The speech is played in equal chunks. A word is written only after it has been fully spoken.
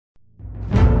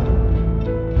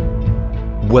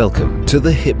Welcome to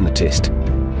The Hypnotist,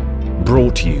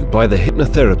 brought to you by the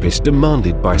hypnotherapist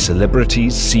demanded by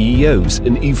celebrities, CEOs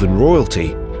and even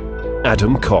royalty,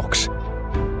 Adam Cox.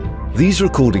 These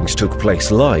recordings took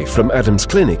place live from Adam's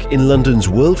clinic in London's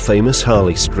world-famous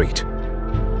Harley Street.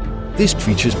 This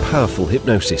features powerful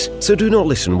hypnosis, so do not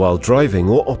listen while driving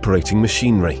or operating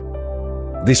machinery.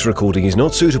 This recording is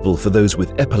not suitable for those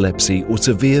with epilepsy or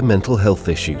severe mental health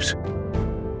issues.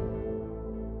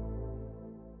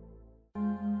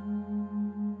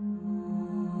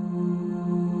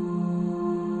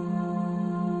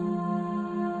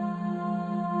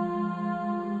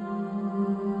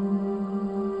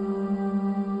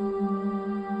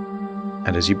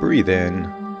 And as you breathe in,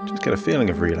 just get a feeling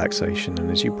of relaxation, and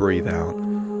as you breathe out,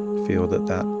 feel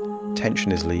that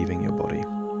tension is leaving your body.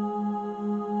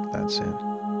 That's it.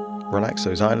 Relax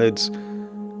those eyelids,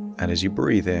 and as you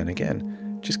breathe in,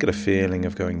 again, just get a feeling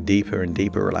of going deeper and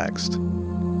deeper relaxed.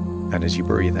 And as you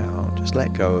breathe out, just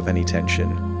let go of any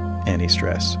tension, any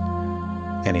stress,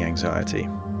 any anxiety.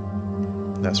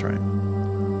 That's right.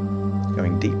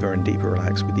 Going deeper and deeper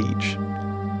relaxed with each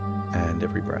and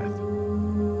every breath.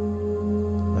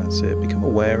 That's it. Become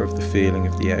aware of the feeling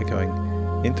of the air going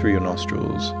in through your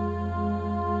nostrils,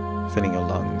 filling your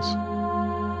lungs.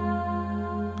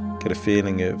 Get a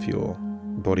feeling of your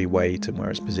body weight and where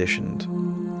it's positioned.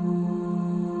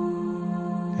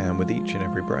 And with each and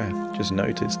every breath, just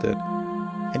notice that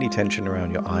any tension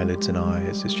around your eyelids and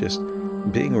eyes is just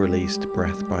being released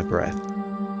breath by breath.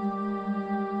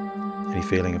 Any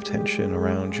feeling of tension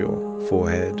around your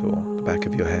forehead or the back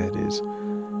of your head is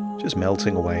just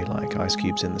melting away like ice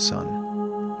cubes in the sun.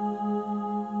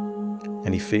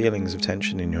 Any feelings of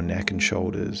tension in your neck and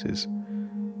shoulders is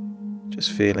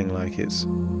just feeling like it's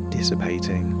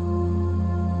dissipating.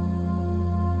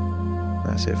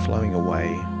 That's it, flowing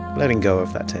away, letting go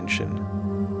of that tension.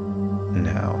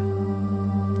 Now,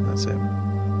 that's it. I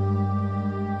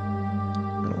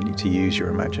want you to use your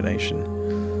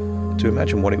imagination to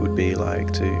imagine what it would be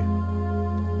like to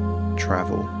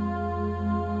travel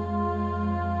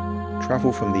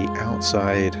from the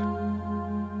outside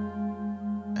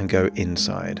and go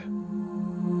inside.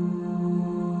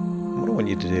 What I want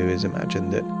you to do is imagine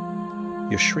that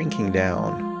you're shrinking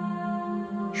down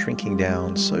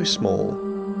so small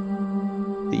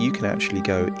that you can actually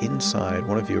go inside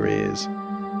one of your ears,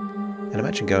 and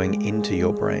imagine going into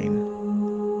your brain.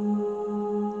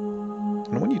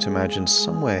 And I want you to imagine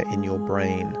somewhere in your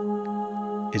brain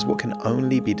is what can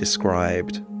only be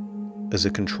described as a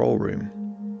control room.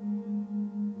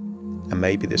 And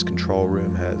maybe this control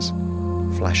room has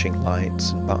flashing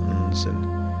lights and buttons, and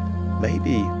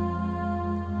maybe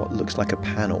what looks like a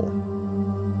panel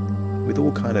with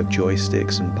all kind of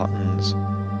joysticks and buttons,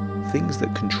 things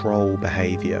that control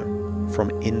behavior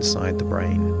from inside the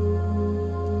brain.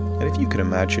 And if you can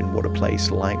imagine what a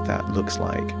place like that looks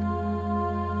like,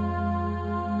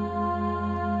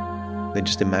 then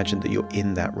just imagine that you're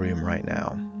in that room right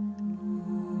now.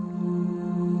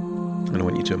 And I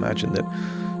want you to imagine that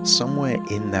somewhere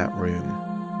in that room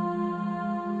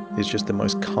is just the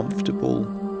most comfortable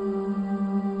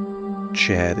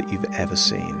chair that you've ever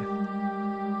seen.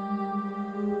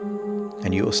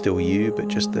 And you're still you, but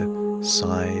just the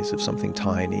size of something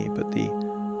tiny, but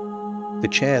the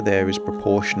chair there is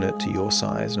proportionate to your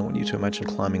size. And I want you to imagine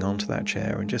climbing onto that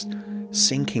chair and just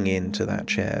sinking into that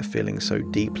chair, feeling so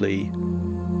deeply,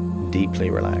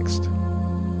 deeply relaxed.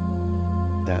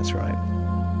 That's right.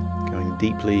 Going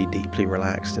deeply, deeply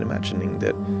relaxed, and imagining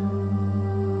that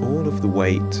all of the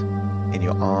weight in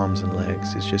your arms and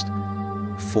legs is just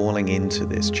falling into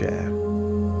this chair.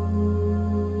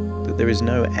 That there is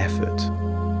no effort,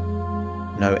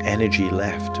 no energy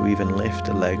left to even lift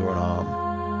a leg or an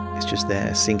arm. It's just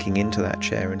there, sinking into that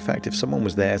chair. In fact, if someone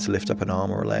was there to lift up an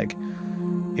arm or a leg,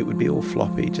 it would be all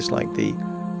floppy, just like the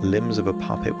limbs of a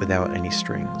puppet without any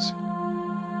strings.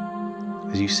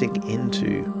 As you sink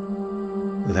into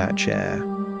that chair,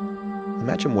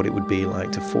 imagine what it would be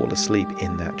like to fall asleep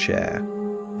in that chair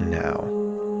now,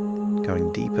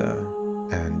 going deeper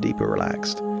and deeper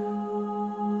relaxed.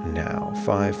 Now,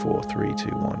 5, 4, 3, 2,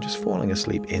 1, just falling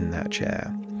asleep in that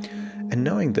chair, and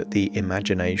knowing that the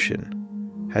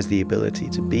imagination has the ability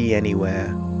to be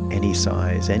anywhere, any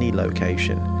size, any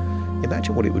location.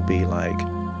 Imagine what it would be like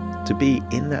to be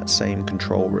in that same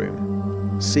control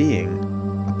room, seeing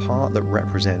a part that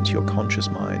represents your conscious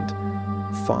mind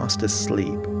fast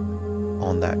asleep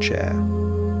on that chair.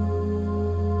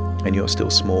 And you're still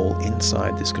small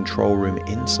inside this control room,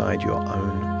 inside your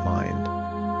own mind.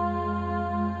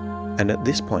 And at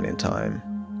this point in time,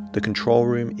 the control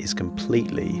room is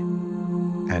completely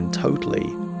and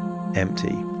totally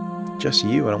empty. Just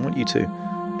you, and I want you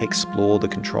to explore the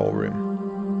control room.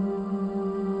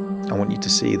 I want you to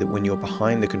see that when you're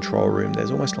behind the control room,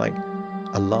 there's almost like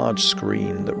a large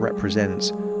screen that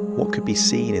represents what could be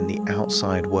seen in the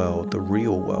outside world, the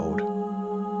real world.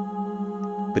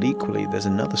 But equally, there's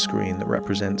another screen that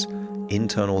represents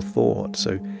internal thought,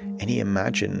 so any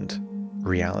imagined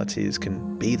realities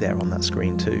can be there on that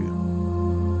screen too.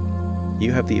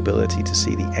 You have the ability to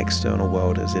see the external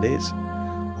world as it is,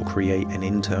 or create an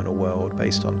internal world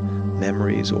based on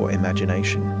memories or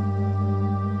imagination.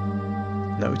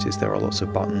 Notice there are lots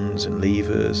of buttons and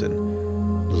levers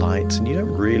and lights, and you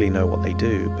don't really know what they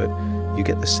do, but you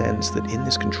get the sense that in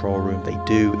this control room they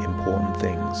do important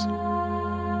things.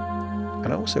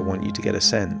 And I also want you to get a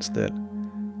sense that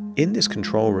in this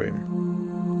control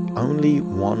room, only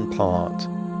one part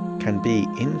can be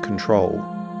in control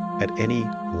at any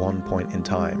one point in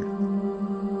time.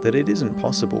 That it isn't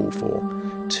possible for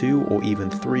 2 or even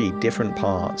 3 different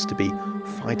parts to be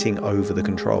fighting over the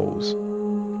controls.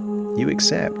 You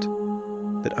accept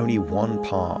that only one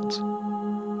part,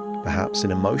 perhaps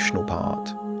an emotional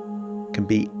part, can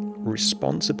be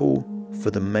responsible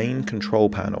for the main control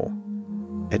panel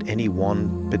at any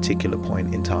one particular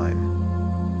point in time.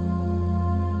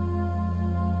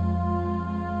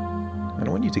 And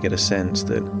I want you to get a sense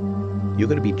that you're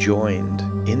going to be joined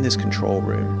in this control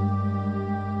room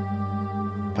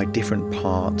by different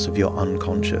parts of your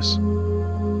unconscious,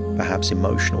 perhaps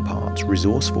emotional parts,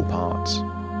 resourceful parts.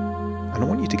 And I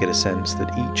want you to get a sense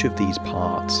that each of these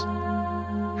parts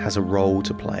has a role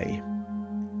to play.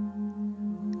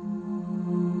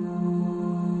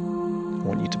 I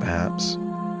want you to perhaps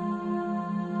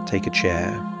take a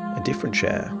chair, a different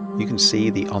chair. You can see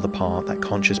the other part, that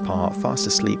conscious part, fast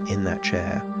asleep in that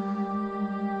chair.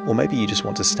 Or maybe you just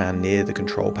want to stand near the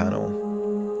control panel.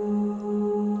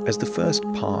 As the first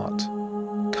part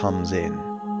comes in,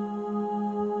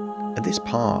 and this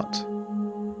part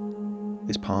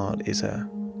is a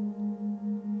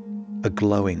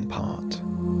glowing part.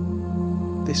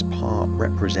 This part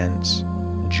represents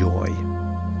joy,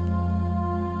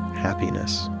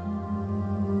 happiness.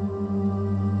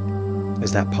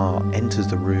 As that part enters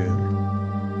the room,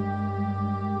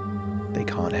 they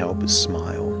can't help but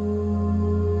smile.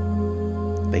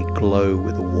 They glow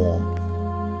with warmth.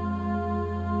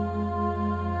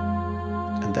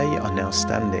 And they are now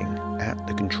standing at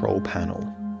the control panel.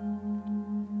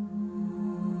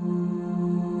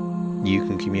 You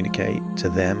can communicate to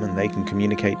them and they can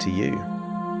communicate to you.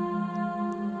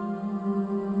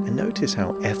 And notice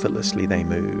how effortlessly they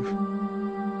move.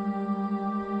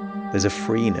 There's a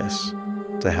freeness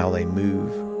to how they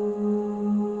move,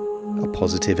 a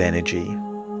positive energy,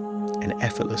 an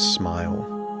effortless smile.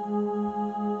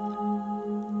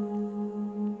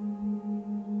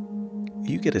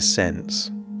 You get a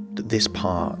sense that this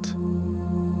part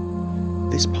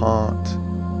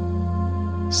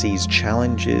sees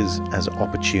challenges as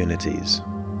opportunities.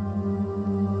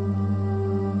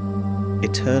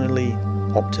 Eternally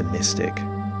optimistic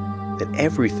that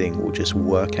everything will just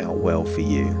work out well for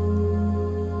you.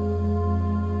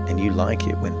 And you like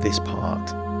it when this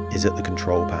part is at the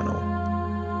control panel,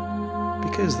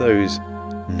 because those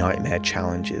nightmare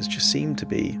challenges just seem to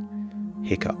be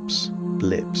hiccups,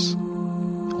 blips,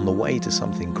 on the way to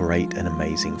something great and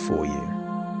amazing for you.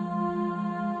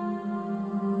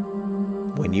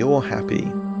 When you're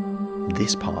happy,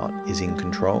 this part is in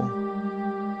control.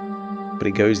 But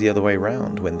it goes the other way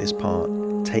around. When this part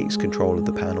takes control of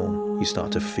the panel, you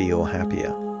start to feel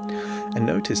happier. And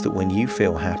notice that when you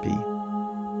feel happy,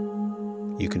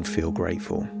 you can feel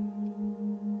grateful.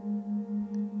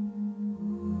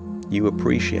 You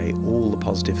appreciate all the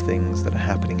positive things that are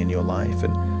happening in your life,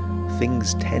 and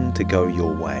things tend to go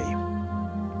your way.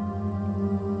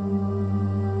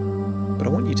 But I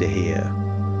want you to hear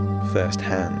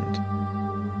firsthand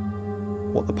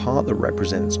what the part that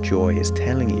represents joy is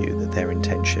telling you that their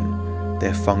intention,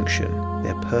 their function,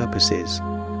 their purpose is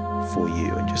for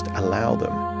you, and just allow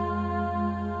them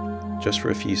just for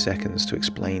a few seconds to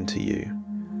explain to you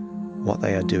what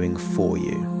they are doing for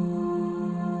you.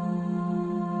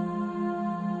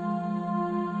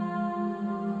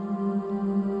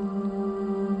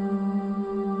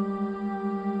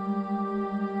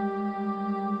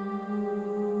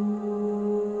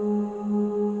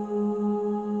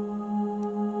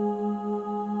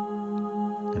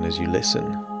 And as you listen,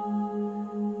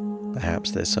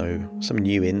 perhaps there's some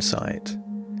new insight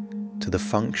to the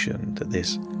function that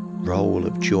this role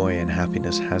of joy and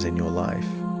happiness has in your life.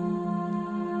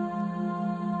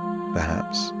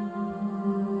 Perhaps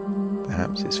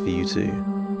it's for you to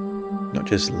not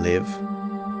just live,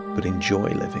 but enjoy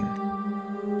living,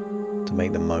 to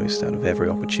make the most out of every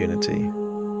opportunity,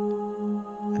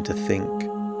 and and to think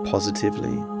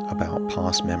positively about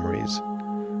past memories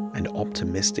and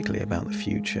optimistically about the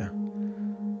future.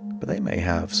 But they may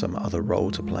have some other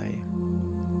role to play.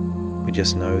 We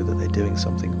just know that they're doing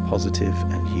something positive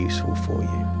and useful for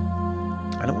you.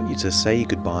 And I want you to say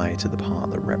goodbye to the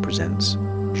part that represents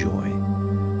joy.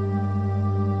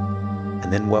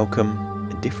 And then welcome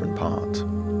a different part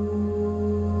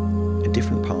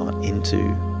into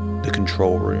the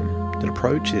control room that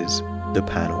approaches the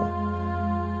panel.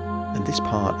 And this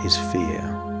part is fear,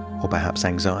 or perhaps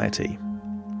anxiety.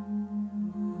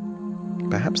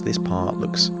 Perhaps this part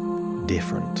looks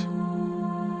different.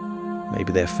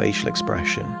 Maybe their facial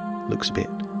expression looks a bit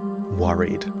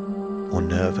worried or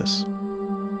nervous.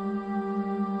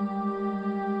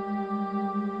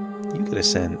 You get a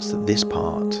sense that this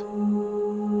part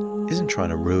isn't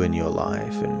trying to ruin your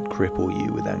life and cripple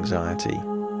you with anxiety.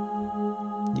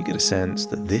 You get a sense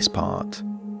that this part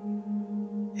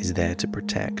is there to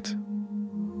protect,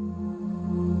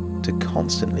 to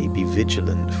constantly be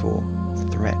vigilant for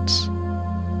threats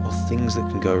or things that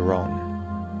can go wrong.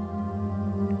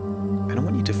 And I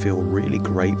want you to feel really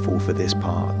grateful for this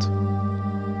part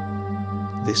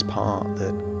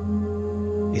that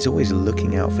is always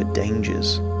looking out for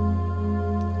dangers,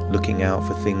 looking out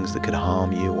for things that could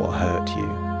harm you or hurt you,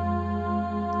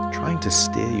 trying to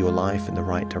steer your life in the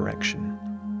right direction.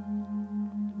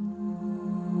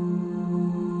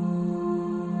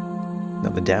 Now,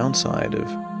 the downside of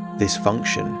this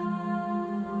function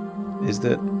is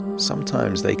that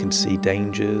sometimes they can see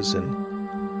dangers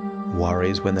and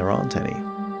worries when there aren't any.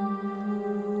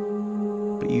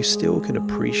 But you still can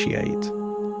appreciate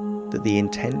that the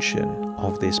intention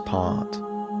of this part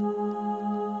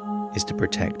is to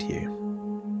protect you.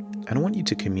 And I want you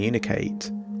to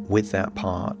communicate with that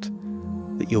part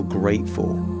that you're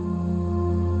grateful.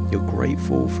 You're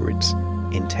grateful for its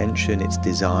intention, its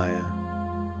desire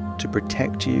to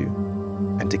protect you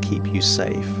and to keep you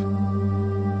safe.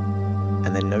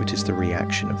 And then notice the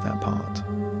reaction of that part.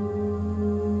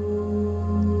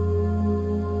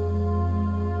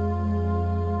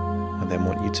 And then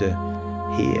want you to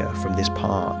hear from this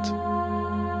part,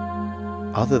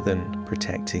 other than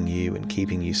protecting you and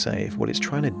keeping you safe, what it's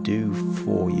trying to do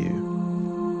for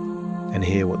you, and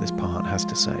hear what this part has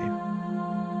to say.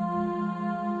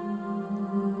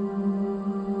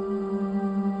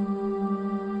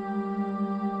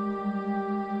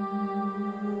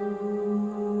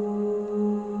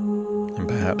 And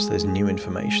perhaps there's new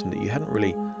information that you hadn't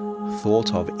really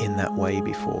thought of in that way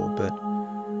before, but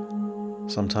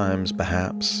sometimes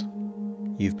perhaps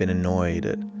you've been annoyed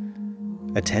at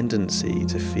a tendency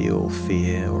to feel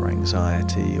fear or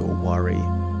anxiety or worry.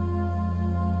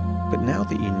 But now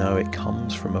that you know it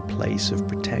comes from a place of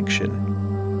protection,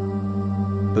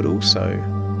 but also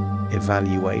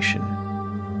evaluation,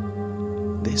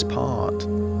 this part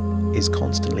is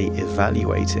constantly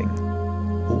evaluating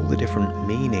all the different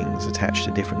meanings attached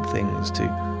to different things to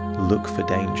look for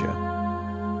danger.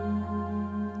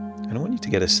 And I want you to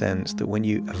get a sense that when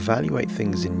you evaluate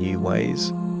things in new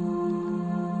ways,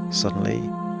 suddenly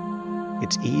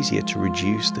it's easier to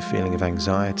reduce the feeling of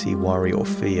anxiety, worry, or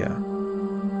fear.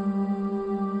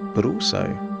 But also,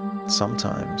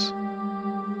 sometimes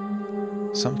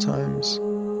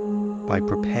by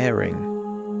preparing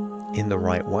in the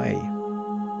right way,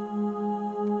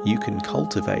 you can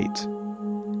cultivate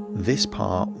this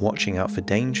part watching out for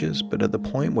dangers, but at the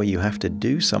point where you have to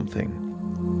do something,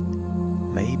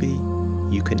 maybe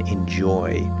you can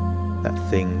enjoy that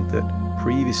thing that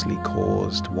previously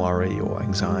caused worry or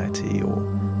anxiety or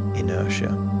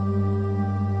inertia.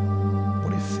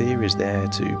 What if fear is there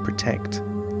to protect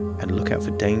and look out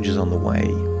for dangers on the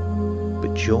way,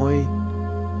 but joy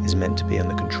is meant to be on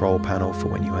the control panel for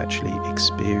when you actually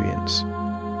experience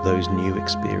those new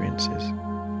experiences?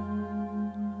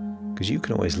 Because you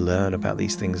can always learn about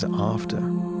these things after.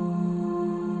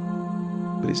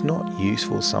 But it's not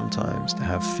useful sometimes to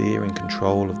have fear in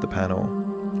control of the panel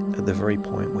at the very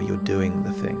point where you're doing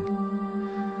the thing.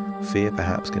 Fear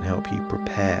perhaps can help you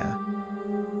prepare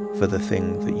for the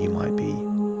thing that you might be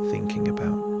thinking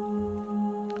about.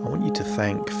 I want you to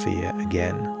thank fear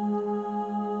again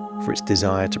for its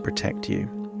desire to protect you.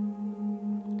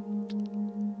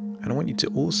 And I want you to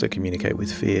also communicate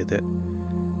with fear that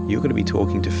you're going to be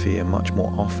talking to fear much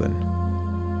more often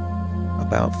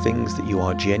about things that you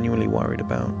are genuinely worried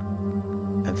about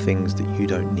and things that you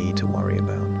don't need to worry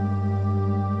about.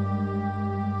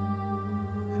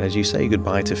 And as you say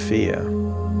goodbye to fear,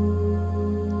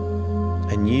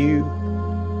 a new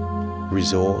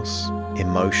resource,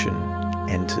 emotion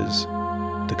enters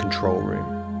the control room.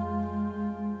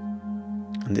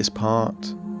 And this part,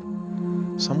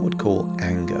 some would call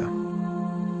anger.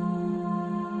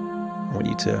 I want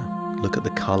you to look at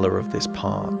the color of this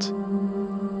part,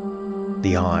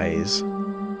 the eyes,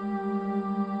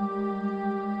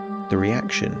 the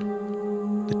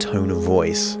reaction, the tone of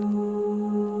voice,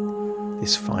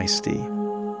 this feisty,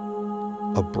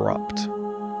 abrupt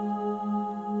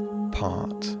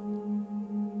part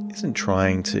isn't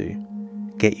trying to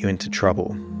get you into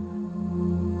trouble.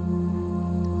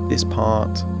 This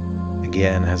part,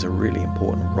 again, has a really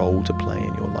important role to play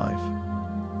in your life.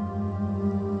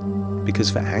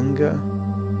 Because for anger,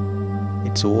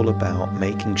 it's all about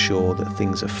making sure that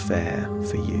things are fair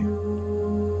for you.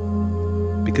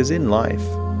 Because in life,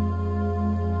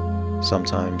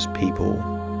 sometimes people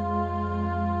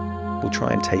will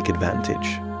try and take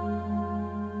advantage,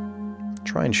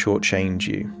 try and shortchange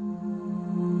you,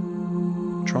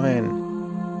 try and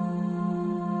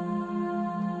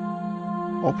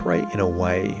operate in a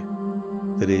way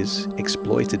that is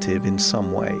exploitative in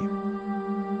some way.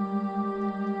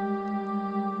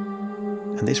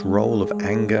 And this role of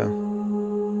anger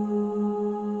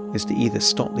is to either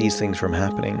stop these things from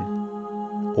happening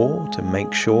or to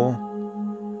make sure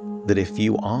that if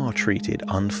you are treated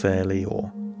unfairly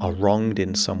or are wronged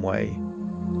in some way,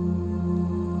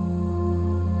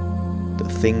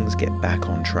 that things get back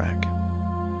on track.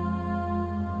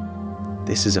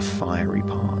 This is a fiery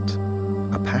part,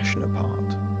 a passionate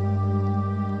part,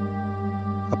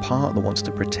 a part that wants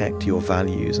to protect your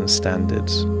values and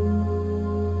standards,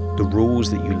 the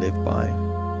rules that you live by.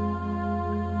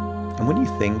 And when you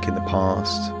think in the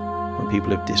past, when people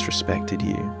have disrespected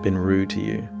you, been rude to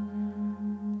you,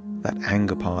 that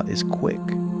anger part is quick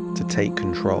to take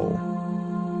control,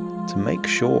 to make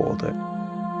sure that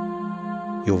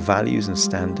your values and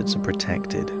standards are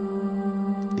protected,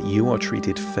 that you are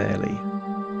treated fairly.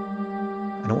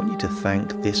 And I want you to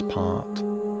thank this part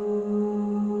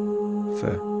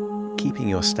for keeping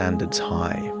your standards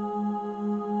high.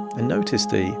 And notice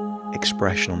the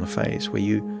expression on the face where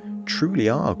you truly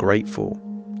are grateful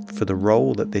for the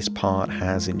role that this part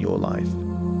has in your life.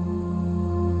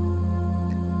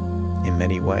 In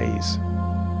many ways,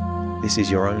 this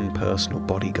is your own personal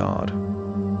bodyguard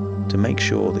to make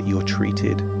sure that you're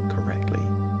treated correctly,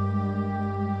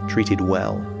 treated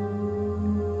well,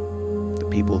 that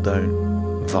people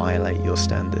don't violate your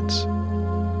standards. But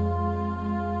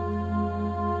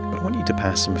I want you to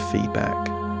pass some feedback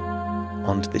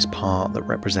onto this part that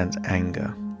represents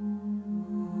anger.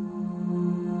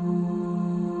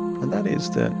 And that is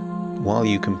that while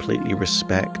you completely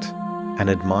respect and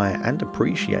admire and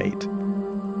appreciate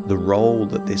the role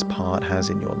that this part has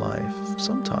in your life,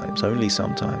 sometimes, only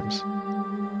sometimes,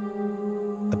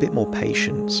 a bit more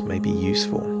patience may be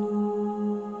useful.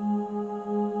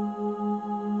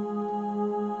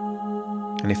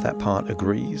 And if that part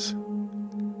agrees,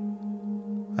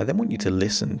 I then want you to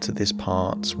listen to this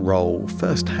part's role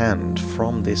firsthand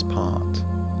from this part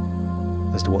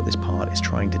as to what this part is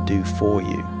trying to do for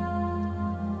you.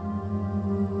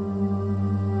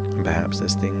 And perhaps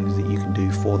there's things that you can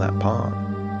do for that part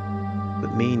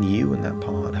that mean you and that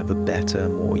part have a better,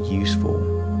 more useful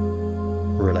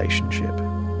relationship.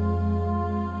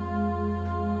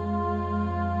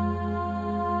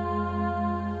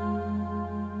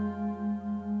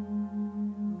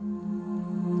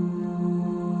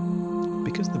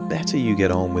 Because the better you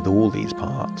get on with all these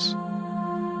parts,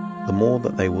 the more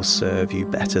that they will serve you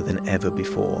better than ever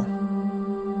before.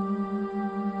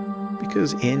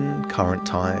 Because in current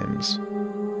times,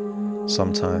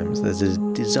 sometimes there's a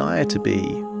desire to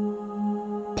be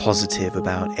positive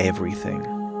about everything.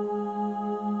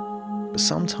 But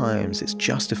sometimes it's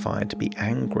justified to be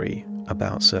angry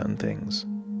about certain things.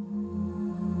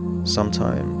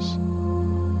 Sometimes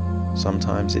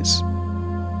it's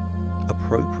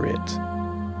appropriate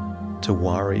to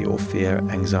worry or fear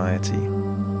anxiety.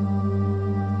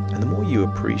 And the more you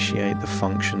appreciate the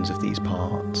functions of these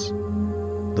parts,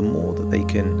 the more that they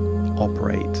can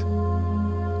operate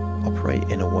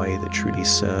in a way that truly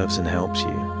serves and helps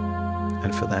you.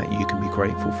 And for that you can be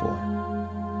grateful for.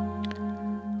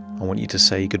 I want you to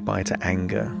say goodbye to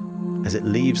anger as it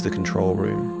leaves the control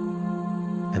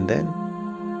room. And then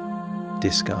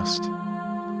disgust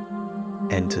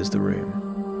enters the room.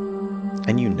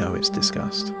 And you know it's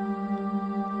disgust.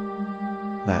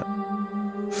 That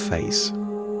face,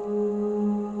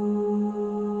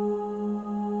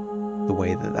 the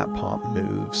way that that part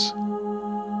moves.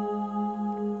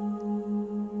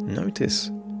 Notice,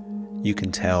 you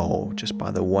can tell just by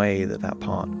the way that that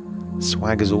part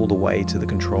swaggers all the way to the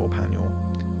control panel,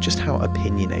 just how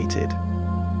opinionated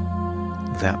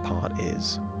that part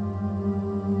is.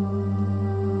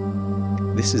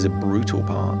 This is a brutal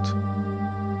part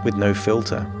with no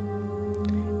filter.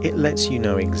 it lets you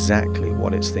know exactly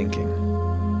what it's thinking.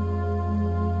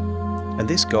 And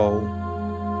this goal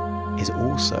is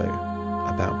also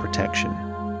about protection.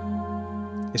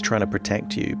 It's trying to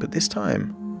protect you, but this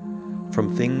time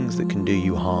from things that can do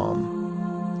you harm,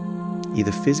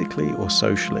 either physically or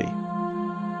socially.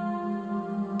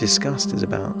 Disgust is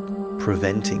about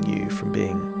preventing you from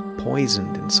being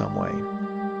poisoned in some way.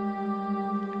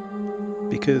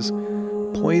 Because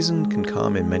poison can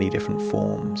come in many different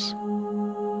forms,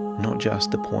 not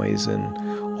just the poison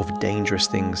of dangerous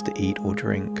things to eat or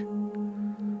drink,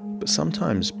 but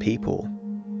sometimes people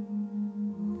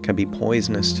can be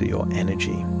poisonous to your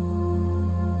energy.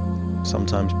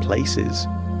 Sometimes places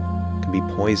can be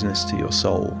poisonous to your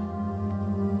soul.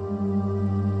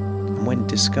 And when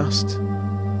disgust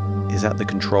is at the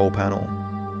control panel,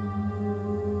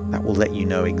 that will let you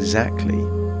know exactly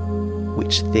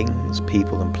which things,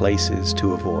 people and places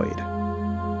to avoid.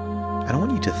 And I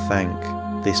want you to thank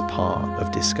this part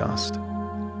of disgust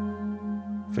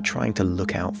for trying to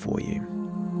look out for you.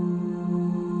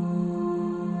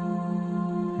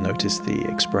 Notice the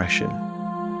expression.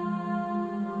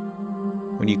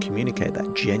 When you communicate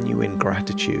that genuine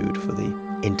gratitude for the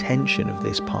intention of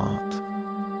this part,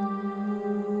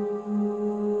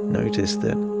 notice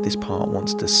that this part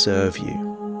wants to serve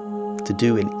you, to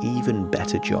do an even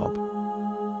better job.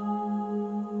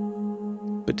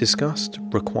 But disgust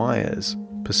requires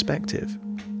perspective.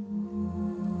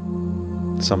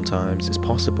 Sometimes it's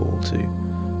possible to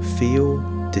feel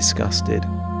disgusted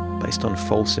based on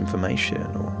false information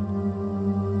or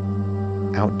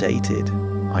outdated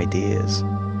ideas.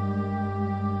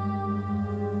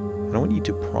 And I want you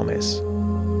to promise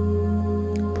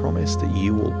that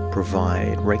you will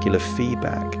provide regular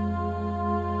feedback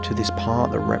to this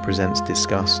part that represents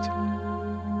disgust,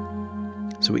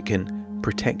 so it can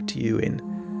protect you in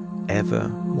ever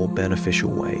more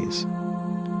beneficial ways.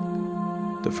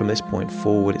 That from this point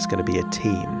forward, it's going to be a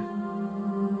team.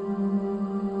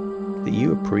 That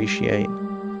you appreciate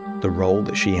the role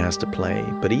that she has to play,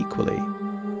 but equally,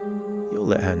 you'll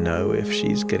let her know if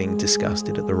she's getting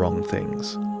disgusted at the wrong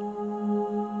things.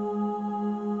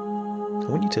 I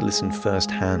want you to listen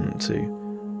firsthand to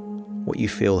what you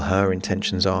feel her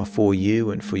intentions are for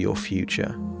you and for your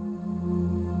future.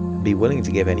 Be willing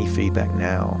to give any feedback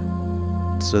now,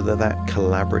 so that that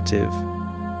collaborative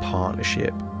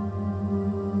partnership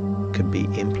can be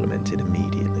implemented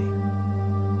immediately.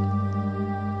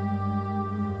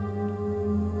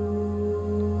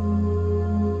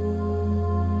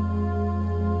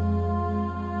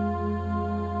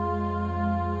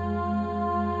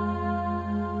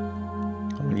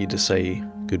 I want you to say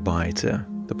goodbye to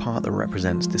the part that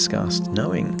represents disgust,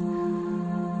 knowing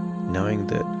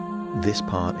that this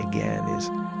part again is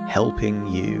helping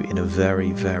you in a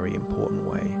very, very important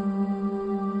way.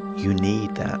 You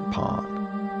need that part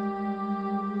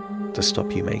to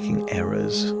stop you making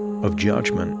errors of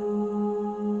judgment.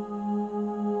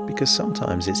 Because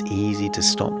sometimes it's easy to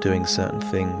stop doing certain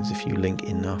things if you link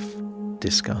enough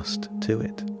disgust to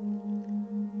it.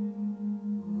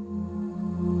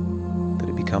 That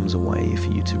it becomes a way for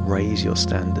you to raise your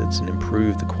standards and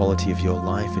improve the quality of your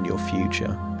life and your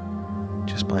future,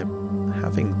 just by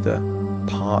having the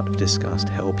part of disgust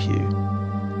help you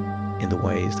in the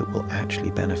ways that will actually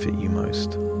benefit you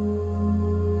most.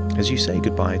 As you say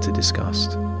goodbye to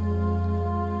disgust,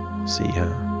 see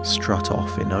her strut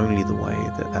off in only the way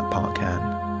that that part can.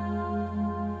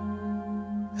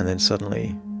 And then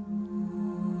suddenly,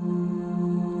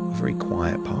 a very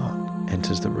quiet part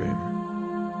enters the room.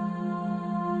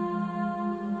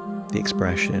 The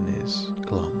expression is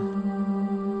glum.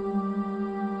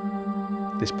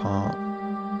 This part,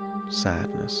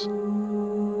 sadness,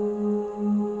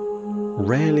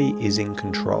 rarely is in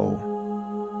control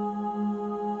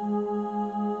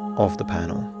of the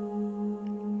panel,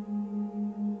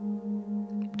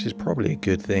 which is probably a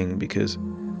good thing, because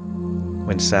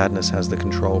when sadness has the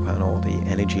control panel, the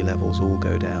energy levels all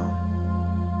go down.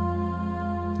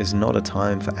 There's not a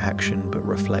time for action but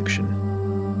reflection.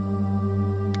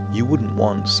 You wouldn't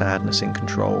want sadness in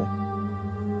control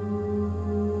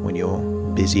when you're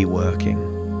busy working.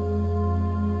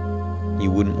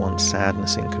 You wouldn't want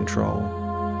sadness in control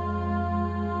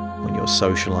when you're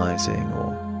socializing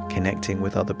or connecting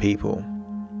with other people.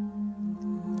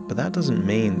 But that doesn't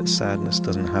mean that sadness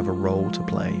doesn't have a role to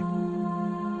play.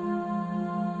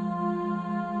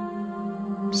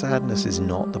 Sadness is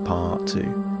not the part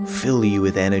to fill you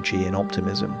with energy and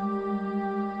optimism.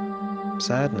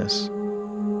 Sadness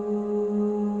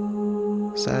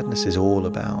is all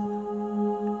about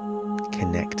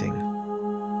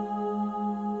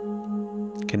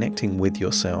connecting with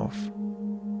yourself,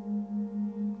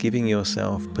 giving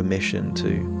yourself permission to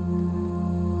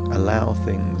allow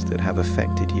things that have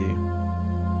affected you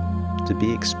to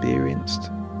be experienced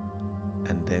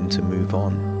and then to move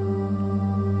on.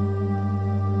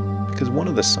 Because one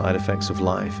of the side effects of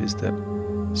life is that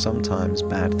sometimes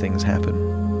bad things happen.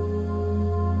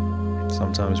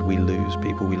 Sometimes we lose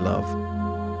people we love.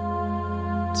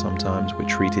 Sometimes we're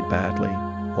treated badly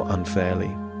or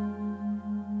unfairly.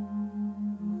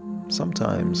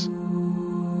 Sometimes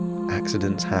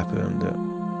accidents happen that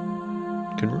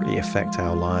can really affect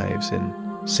our lives in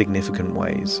significant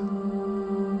ways.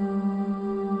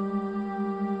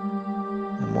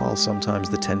 And while sometimes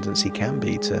the tendency can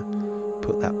be to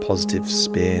put that positive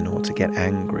spin or to get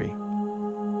angry,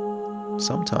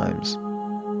 sometimes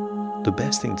the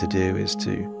best thing to do is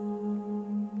to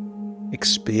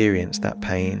experience that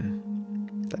pain,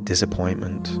 that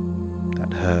disappointment,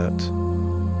 that hurt,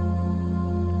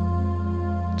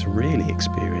 to really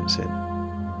experience it,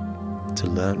 to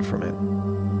learn from it,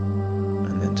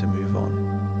 and then to move on.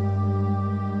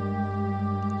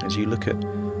 As you look at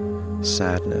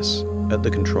sadness at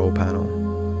the control panel,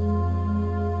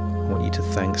 I want you to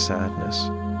thank sadness,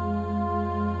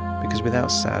 because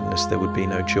without sadness there would be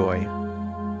no joy.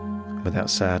 Without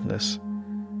sadness,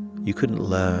 you couldn't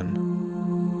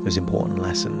learn those important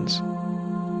lessons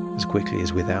as quickly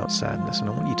as without sadness. And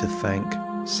I want you to thank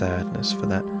sadness for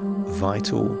that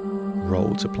vital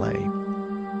role to play.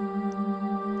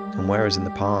 And whereas in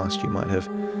the past you might have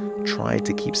tried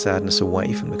to keep sadness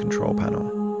away from the control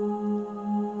panel,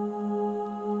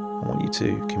 I want you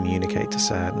to communicate to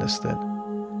sadness that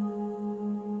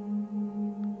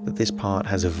this part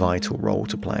has a vital role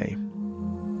to play,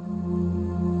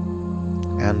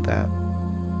 and that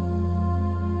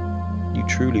you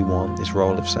truly want this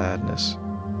role of sadness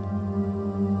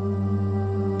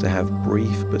to have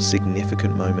brief but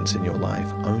significant moments in your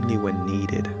life only when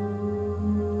needed.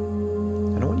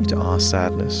 And I want you to ask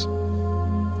sadness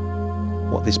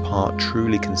what this part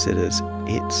truly considers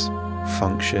its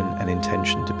function and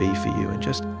intention to be for you, and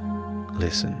just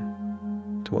listen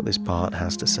to what this part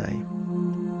has to say.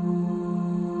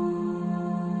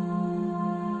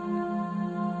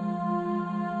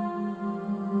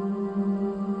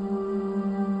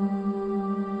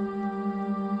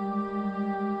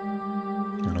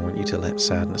 And I want you to let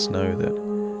sadness know that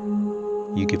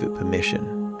you give it permission,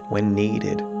 when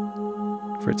needed,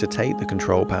 for it to take the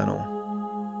control panel.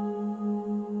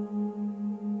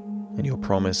 And your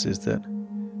promise is that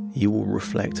you will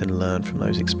reflect and learn from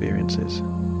those experiences.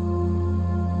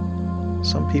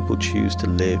 Some people choose to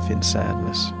live in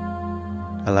sadness,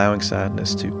 allowing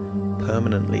sadness to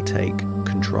permanently take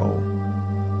control.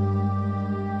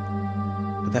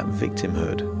 But that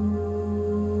victimhood,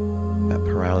 that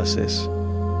paralysis,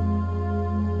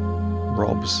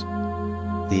 robs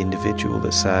the individual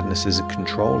that sadness is in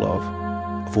control of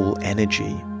all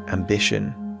energy,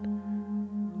 ambition,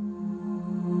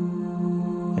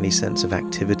 any sense of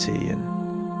activity and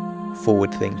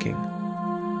forward thinking.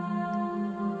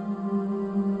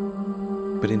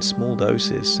 But in small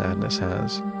doses, sadness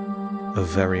has a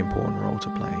very important role to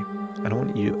play. And I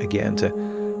want you again to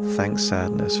thank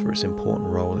sadness for its important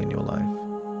role in your life.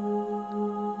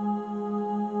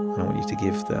 And I want you to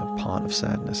give the part of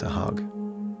sadness a hug.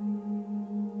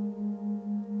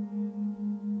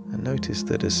 And notice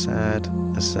that as sad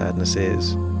as sadness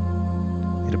is,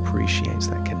 it appreciates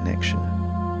that connection.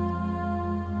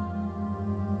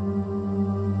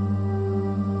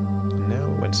 And now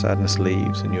when sadness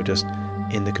leaves and you're just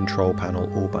in the control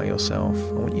panel all by yourself,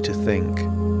 I want you to think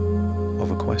of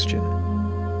a question.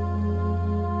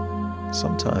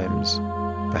 Sometimes,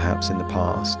 perhaps in the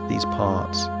past, these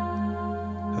parts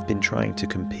have been trying to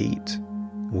compete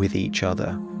with each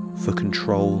other for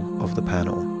control of the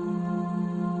panel.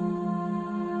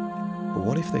 But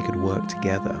what if they could work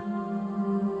together?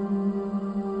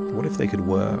 What if they could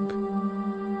work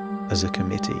as a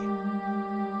committee,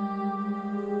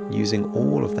 using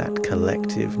all of that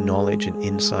collective knowledge and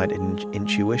insight and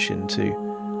intuition to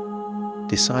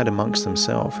decide amongst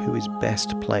themselves who is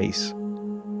best placed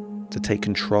to take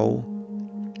control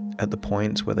at the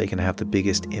points where they can have the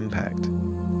biggest impact.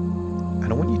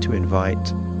 And I want you to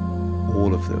invite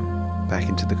all of them back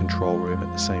into the control room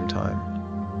at the same time.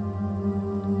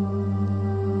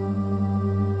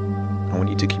 I want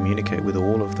you to communicate with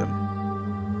all of them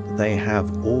that they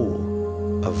have all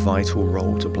a vital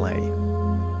role to play.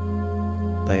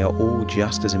 They are all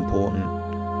just as important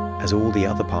as all the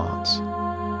other parts.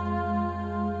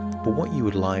 But what you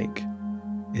would like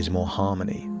is more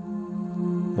harmony,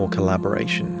 more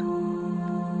collaboration,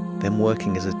 them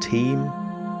working as a team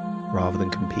rather than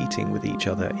competing with each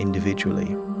other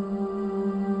individually.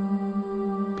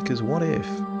 Because what if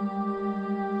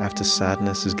after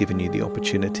sadness has given you the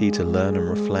opportunity to learn and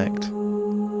reflect,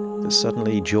 that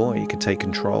suddenly joy could take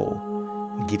control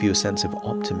and give you a sense of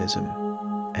optimism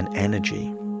and energy?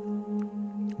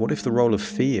 What if the role of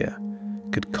fear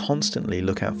could constantly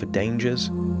look out for dangers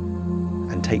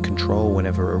and take control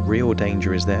whenever a real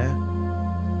danger is there,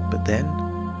 but then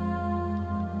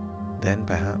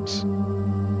perhaps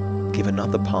give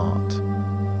another part,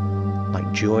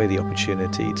 like joy, the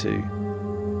opportunity to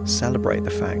celebrate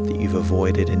the fact that you've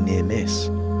avoided a near miss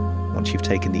once you've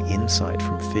taken the insight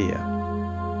from fear?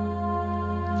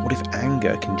 What if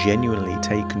anger can genuinely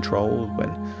take control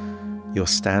when your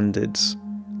standards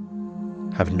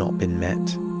have not been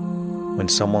met, when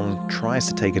someone tries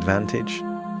to take advantage,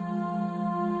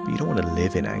 but you don't want to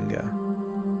live in anger?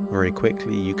 Very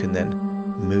quickly you can then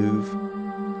move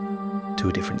to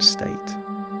a different state.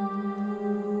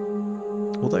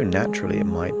 Although naturally it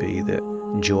might be that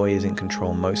joy is in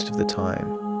control most of the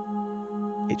time,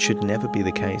 it should never be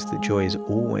the case that joy is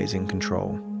always in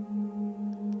control,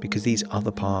 because these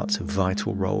other parts have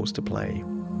vital roles to play.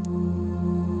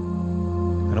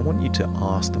 And I want you to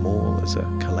ask them all as a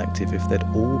collective if they'd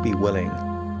all be willing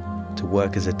to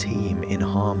work as a team in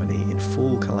harmony, in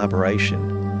full collaboration,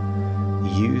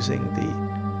 using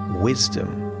the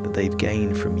wisdom that they've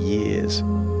gained from years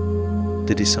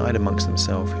to decide amongst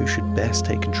themselves who should best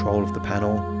take control of the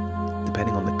panel,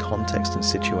 depending on the context and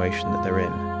situation that they're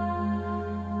in,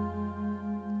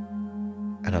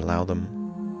 and allow them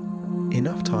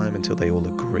enough time until they all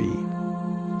agree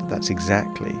that that's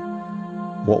exactly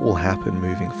what will happen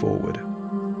moving forward.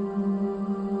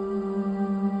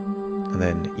 And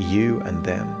then you and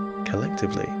them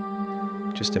collectively,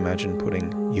 just imagine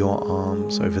putting your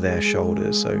arms over their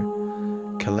shoulders.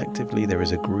 So collectively there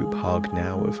is a group hug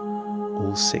now of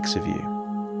all 6 of you,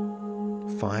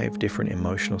 5 different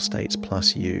emotional states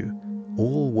plus you,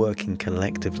 all working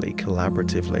collectively,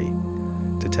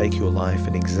 collaboratively to take your life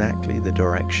in exactly the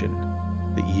direction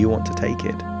that you want to take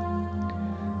it.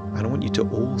 And I want you to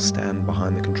all stand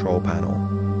behind the control panel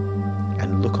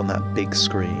and look on that big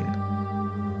screen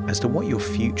as to what your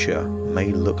future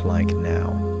may look like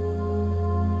now.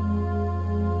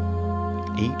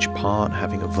 Each part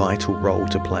having a vital role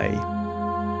to play.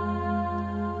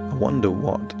 I wonder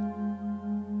what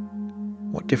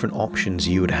different options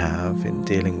you would have in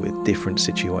dealing with different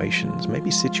situations. Maybe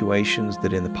situations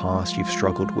that in the past you've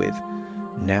struggled with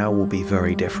now will be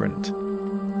very different.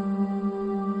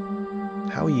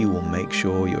 How you will make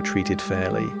sure you're treated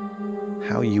fairly,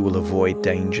 how you will avoid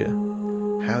danger,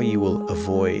 how you will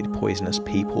avoid poisonous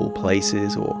people,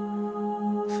 places, or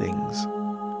things,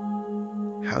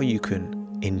 how you can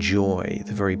enjoy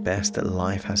the very best that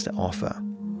life has to offer,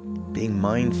 being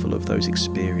mindful of those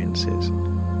experiences.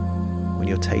 When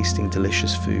you're tasting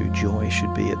delicious food, joy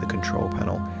should be at the control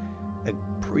panel,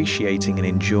 appreciating and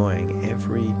enjoying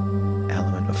every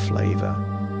element of flavor.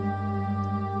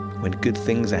 When good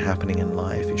things are happening in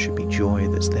life, it should be joy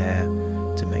that's there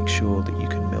to make sure that you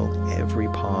can milk every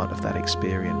part of that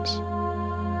experience.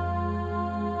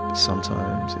 But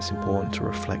sometimes it's important to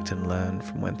reflect and learn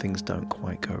from when things don't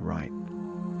quite go right.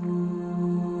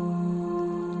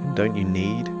 And don't you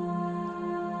need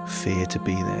fear to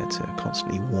be there to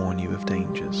constantly warn you of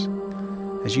dangers?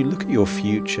 As you look at your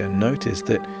future, notice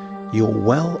that you're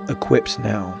well equipped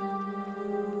now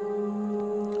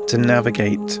to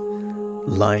navigate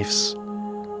life's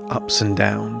ups and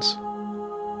downs.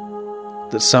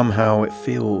 That somehow it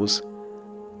feels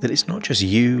that it's not just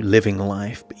you living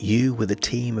life, but you with a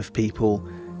team of people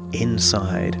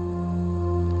inside,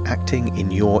 acting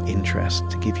in your interest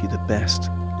to give you the best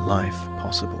life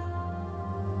possible.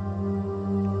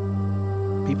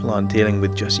 People aren't dealing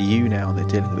with just you now, they're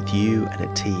dealing with you and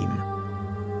a team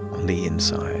on the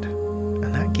inside.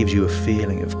 And that gives you a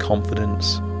feeling of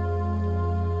confidence,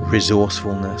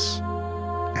 resourcefulness,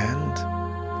 and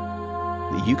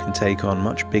that you can take on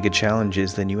much bigger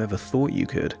challenges than you ever thought you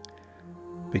could,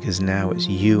 because now it's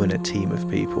you and a team of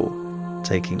people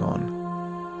taking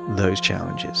on those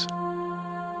challenges. I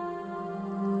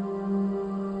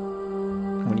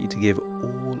want you to give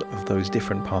all of those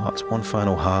different parts one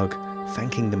final hug,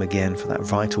 thanking them again for that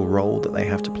vital role that they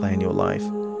have to play in your life,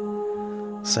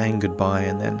 saying goodbye,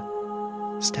 and then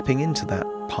stepping into that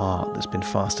part that's been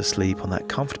fast asleep on that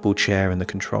comfortable chair in the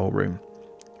control room,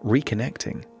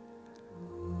 reconnecting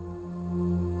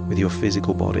with your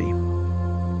physical body,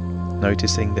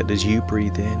 noticing that as you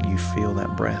breathe in, you feel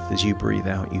that breath. As you breathe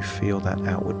out, you feel that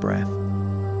outward breath.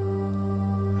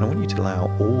 And I want you to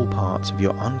allow all parts of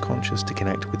your unconscious to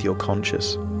connect with your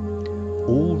conscious.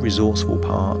 All resourceful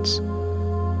parts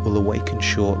will awaken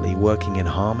shortly, working in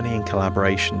harmony and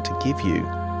collaboration to give you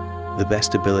the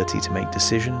best ability to make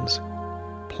decisions,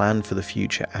 plan for the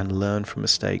future and learn from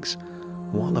mistakes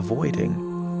while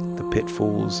avoiding the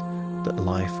pitfalls that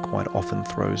life quite often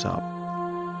throws up.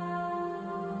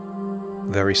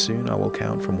 Very soon I will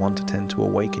count from 1 to 10 to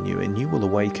awaken you, and you will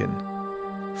awaken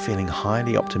feeling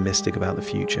highly optimistic about the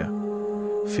future,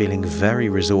 feeling very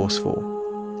resourceful,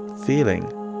 feeling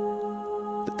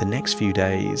that the next few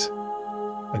days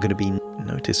are going to be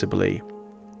noticeably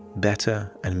better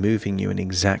and moving you in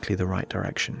exactly the right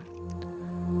direction.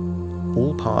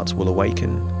 All parts will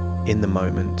awaken in the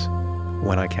moment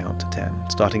when I count to 10.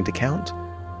 Starting to count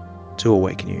to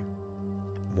awaken you.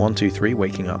 1, 2, 3,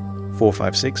 waking up. 4,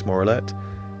 5, 6, more alert.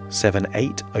 7,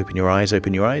 8, open your eyes,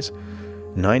 open your eyes.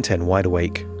 9, 10, wide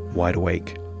awake, wide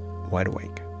awake, wide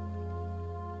awake.